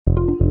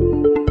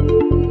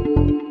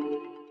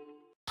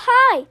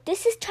Hi,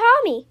 this is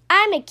Tommy.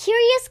 I'm a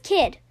curious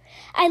kid.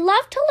 I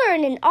love to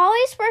learn and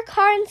always work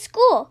hard in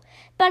school,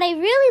 but I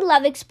really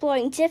love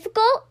exploring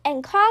difficult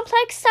and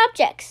complex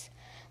subjects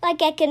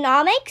like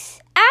economics,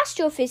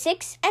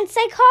 astrophysics, and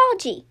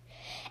psychology.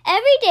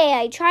 Every day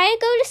I try to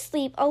go to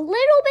sleep a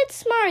little bit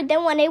smarter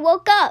than when I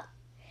woke up.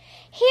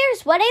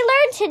 Here's what I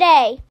learned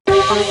today.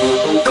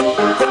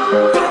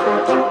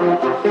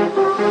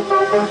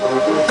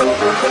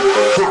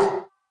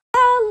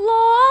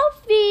 Hello,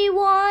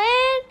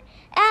 everyone,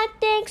 and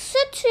thanks for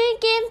tuning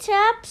in to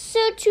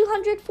episode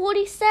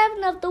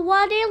 247 of the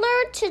What I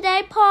Learned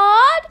Today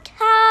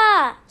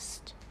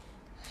podcast.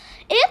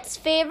 It's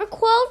Favorite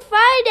Quote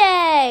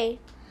Friday.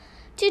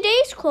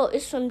 Today's quote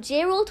is from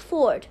Gerald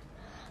Ford.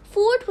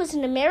 Ford was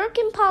an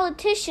American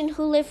politician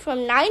who lived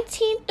from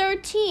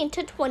 1913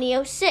 to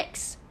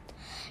 2006.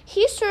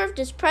 He served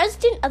as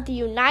President of the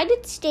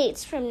United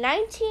States from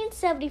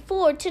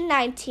 1974 to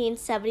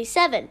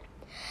 1977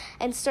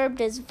 and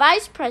served as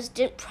Vice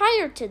President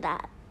prior to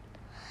that.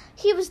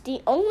 He was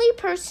the only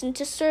person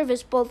to serve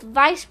as both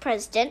Vice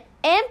President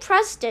and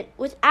President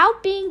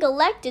without being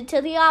elected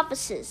to the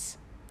offices.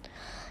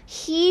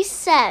 He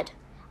said,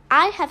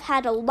 "I have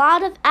had a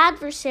lot of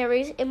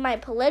adversaries in my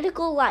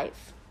political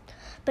life,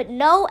 but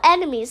no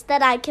enemies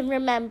that I can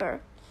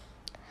remember."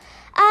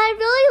 I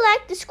really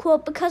like this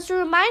quote because it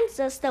reminds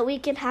us that we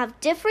can have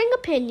differing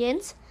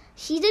opinions,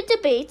 heated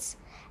debates,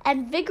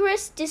 and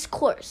vigorous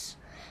discourse,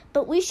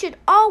 but we should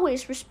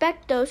always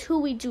respect those who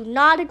we do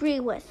not agree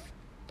with.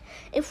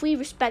 If we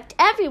respect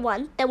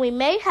everyone, then we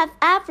may have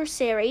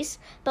adversaries,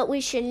 but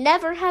we should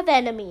never have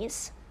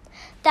enemies.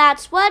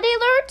 That's what I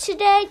learned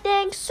today.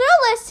 Thanks for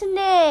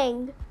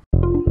listening.